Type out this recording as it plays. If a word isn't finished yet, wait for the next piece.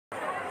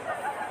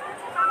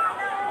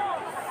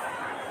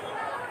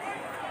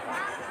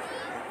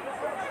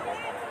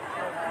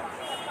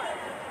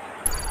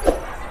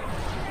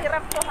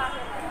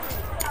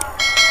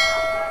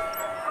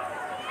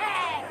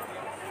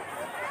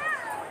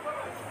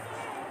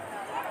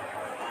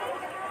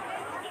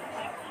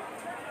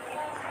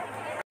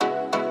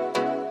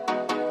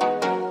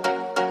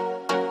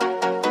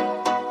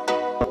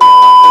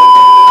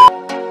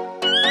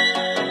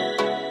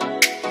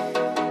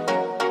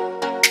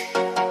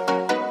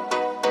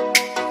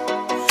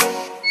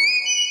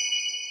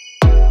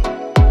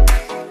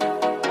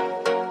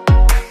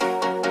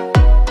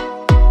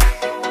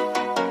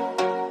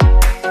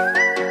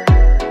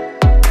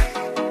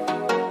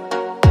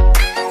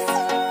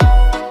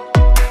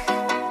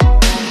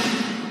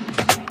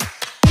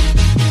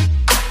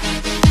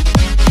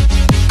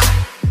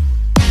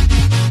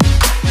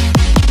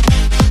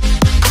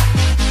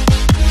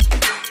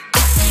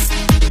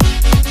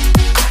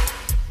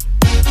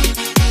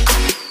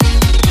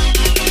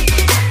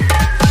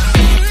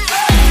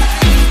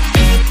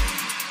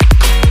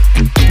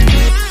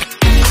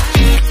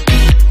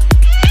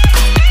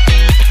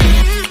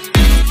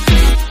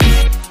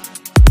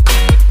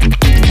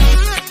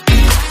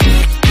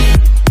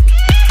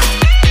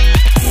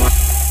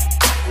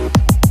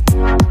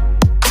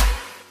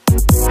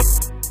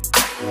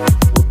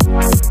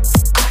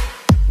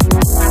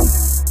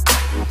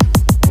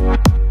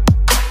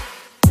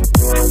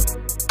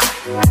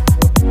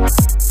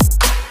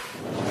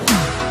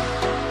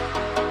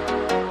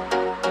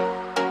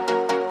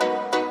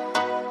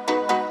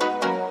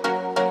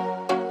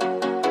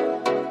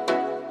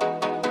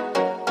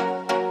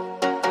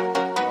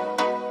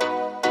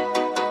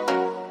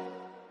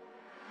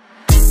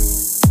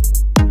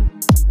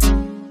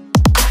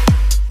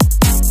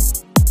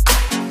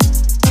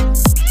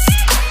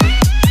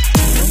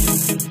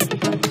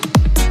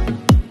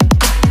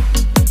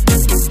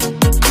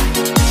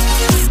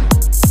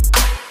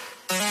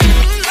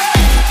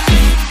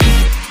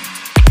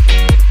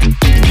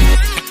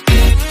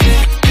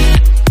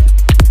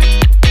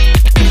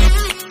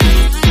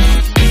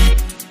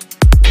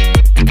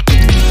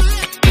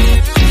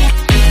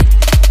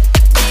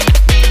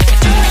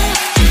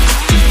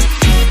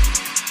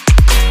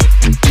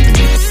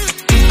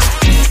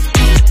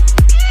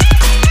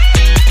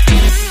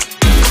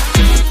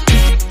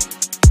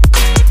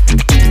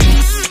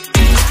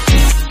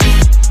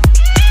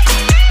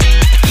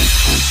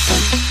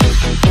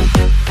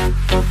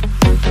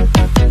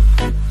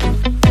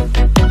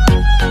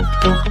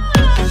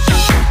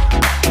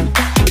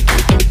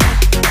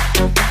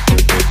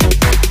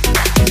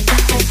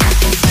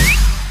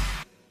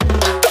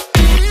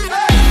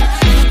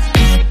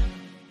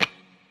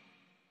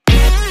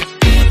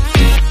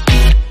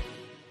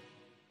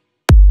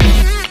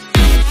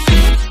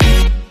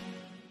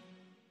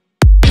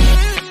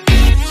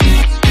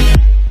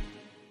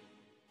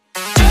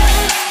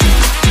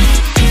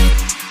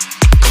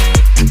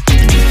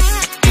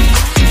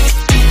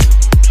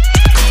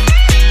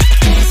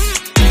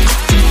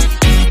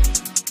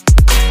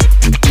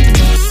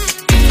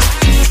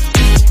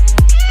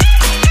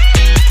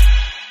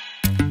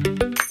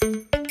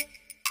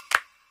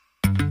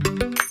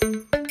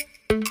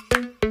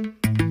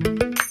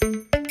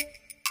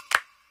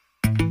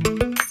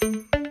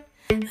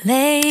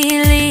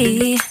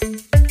Lately,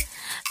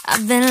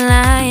 I've been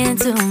lying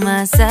to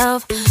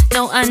myself.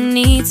 No, I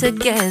need to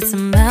get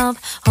some help.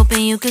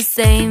 Hoping you could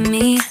save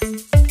me,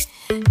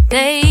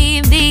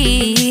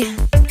 baby.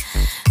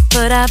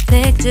 Put our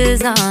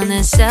pictures on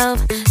the shelf.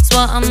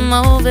 Swore I'm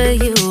over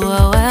you,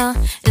 oh well,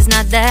 it's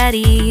not that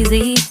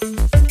easy.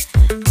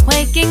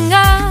 Waking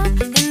up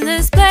in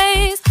this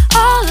place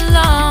all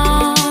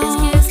alone,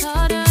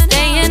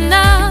 staying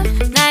up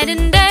night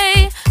and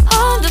day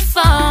on the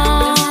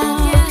phone.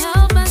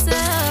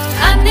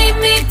 I need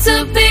me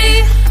to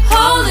be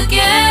whole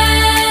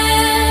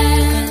again.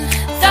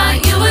 Thought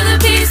you were the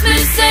piece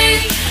missing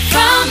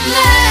from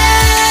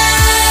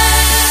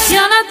last.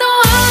 You're not the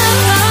one,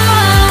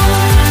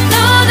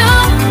 no, no.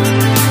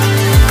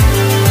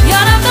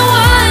 You're not the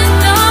one,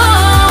 no,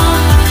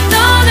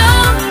 no, no.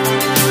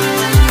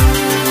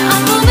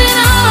 I'm moving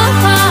on,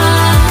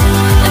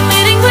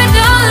 admitting we're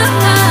done.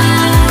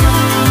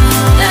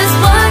 That's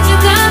what you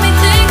got me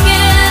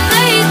thinking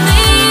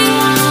lately.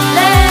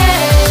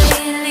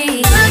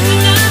 What you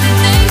got me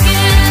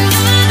thinking.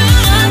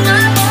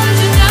 What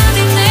you got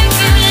me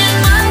thinking.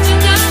 What you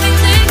got me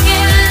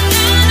thinking.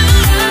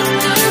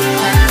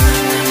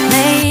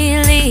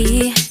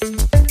 Lately,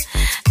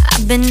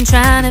 I've been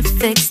trying to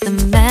fix the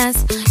mess,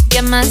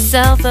 get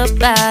myself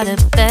up out of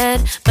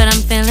bed, but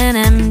I'm feeling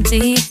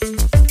empty.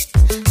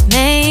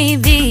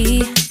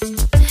 Maybe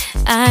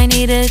I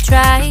need to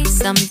try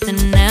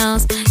something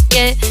else,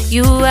 get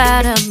you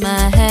out of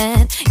my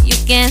head. You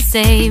can't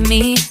save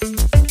me.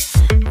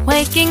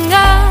 Waking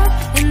up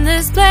in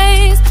this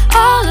place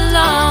all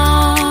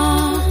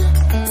alone,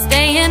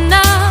 staying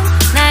up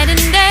night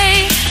and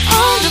day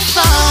on the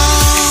phone.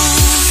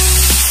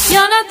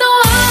 You're not the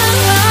one,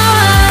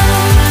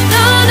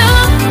 no, no.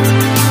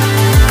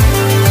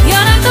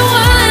 You're not the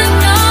one,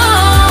 no,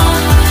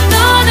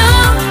 no, no.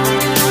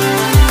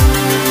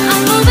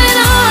 I'm moving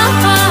on,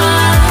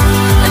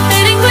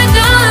 admitting we're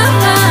done.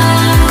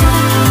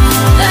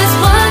 That's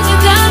what you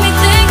got me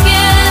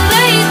thinking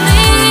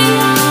lately.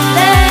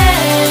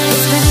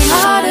 It's been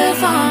harder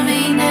for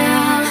me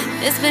now.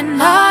 It's been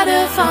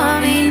harder for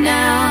me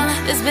now.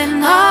 It's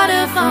been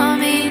harder for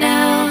me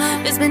now.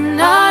 It's been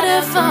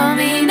harder for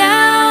me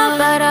now.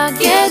 But I'll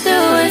get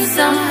through it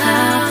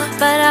somehow.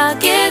 But I'll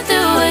get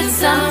through it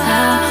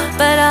somehow.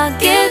 But I'll